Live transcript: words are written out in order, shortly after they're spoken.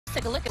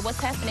take a look at what's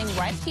happening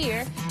right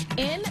here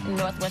in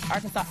Northwest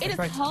Arkansas. It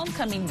is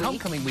homecoming week.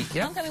 Homecoming week,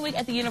 yeah. Homecoming week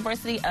at the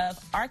University of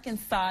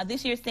Arkansas.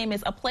 This year's theme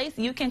is a place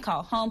you can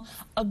call home.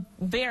 A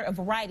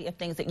variety of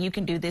things that you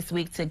can do this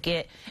week to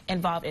get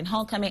involved in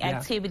homecoming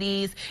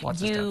activities.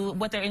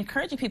 What they're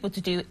encouraging people to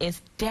do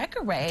is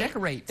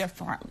decorate their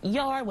front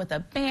yard with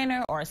a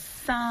banner or a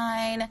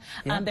sign.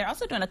 They're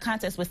also doing a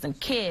contest with some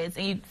kids.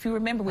 And if you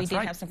remember, we did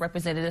have some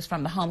representatives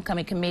from the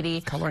homecoming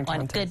committee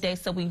on Good Day.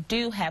 So we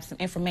do have some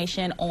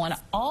information on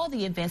all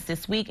the events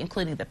this week,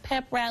 including the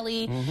pep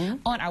rally,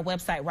 on our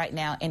website right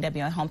now,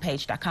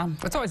 nwahomepage.com.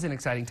 It's always an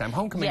exciting time.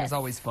 Homecoming is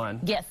always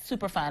fun. Yes,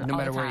 super fun. No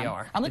matter where you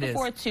are. I'm looking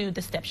forward to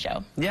the step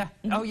show. Yeah.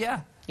 Oh,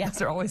 yeah. Yes,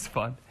 they're always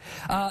fun.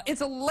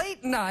 It's a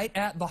late night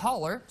at the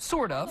Holler,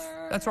 sort of.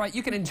 That's right.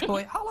 You can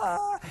enjoy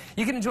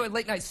You can enjoy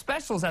late night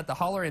specials at the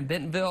Holler in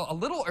Bentonville a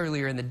little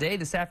earlier in the day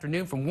this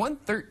afternoon from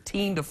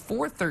 1:13 to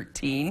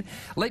 4:13.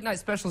 Late night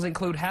specials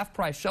include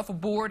half-price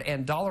shuffleboard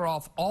and $1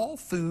 off all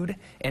food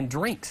and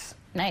drinks.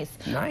 Nice.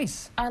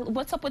 Nice.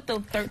 What's up with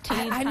the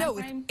 13? I know.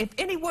 If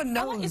anyone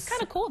knows. It's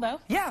kind of cool, though.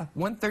 Yeah,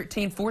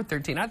 1:13,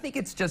 4:13. I think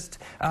it's just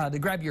to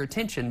grab your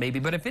attention, maybe.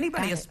 But if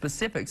anybody has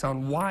specifics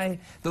on why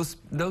those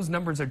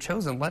numbers are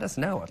chosen, let us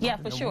know. Yeah,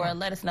 for sure. More.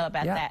 Let us know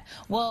about that.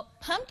 Well,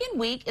 Pumpkin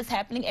Week is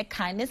happening at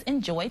Kindness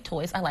and Joy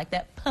Toys. I like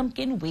that.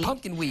 Pumpkin Week.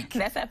 Pumpkin Week.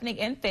 That's happening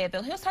in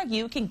Fayetteville. Here's how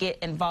you can get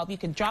involved. You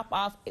can drop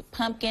off a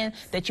pumpkin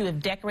that you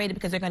have decorated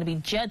because they're going to be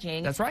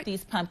judging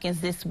these pumpkins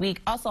this week.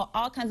 Also,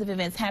 all kinds of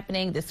events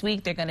happening this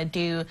week. They're going to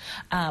do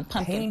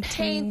pumpkin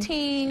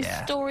painting,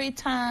 story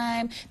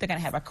time. They're going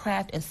to have a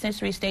craft and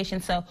sensory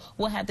station. So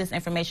we'll have this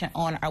information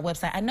on our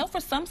website. I know for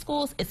some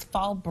schools it's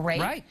fall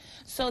break. Right.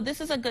 So this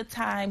is a good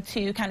time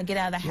to kind of get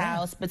out of the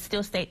house but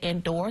still stay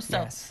indoors.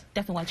 So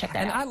definitely want to check that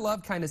out. And I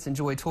love Kindness and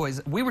Joy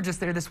Toys. We were just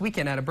there this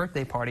weekend at a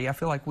birthday party. I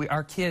feel like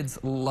our kids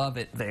love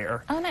it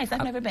there. Oh, nice.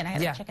 I've never been. I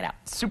have to check it out.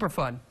 Super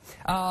fun.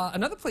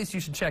 Another place you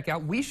should check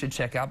out, we should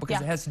check out,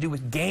 because it has to do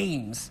with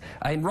games.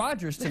 In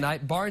Rogers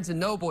tonight, Barnes &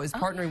 Noble is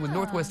partnering with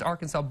Northwest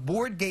Arkansas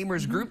Board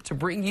Gamers Group to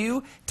bring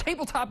you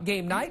Tabletop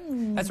Game Night.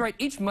 That's right.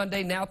 Each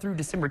Monday now through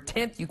December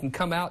 10th, you can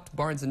come out to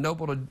Barnes &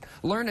 Noble to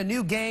learn a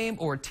new game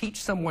or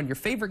teach someone your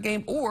favorite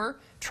game or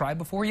try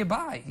before you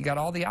buy. You got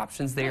all the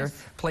options there,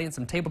 playing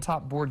some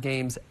tabletop board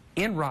games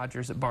in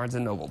Rogers at Barnes &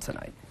 Noble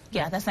tonight.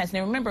 Yeah, that's nice.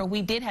 Now remember,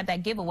 we did have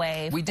that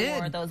giveaway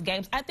for those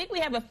games. I think we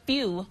have a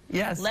few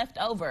left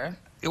over.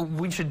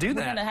 We should do that.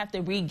 We're going to have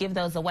to re-give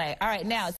those away. All right, now it's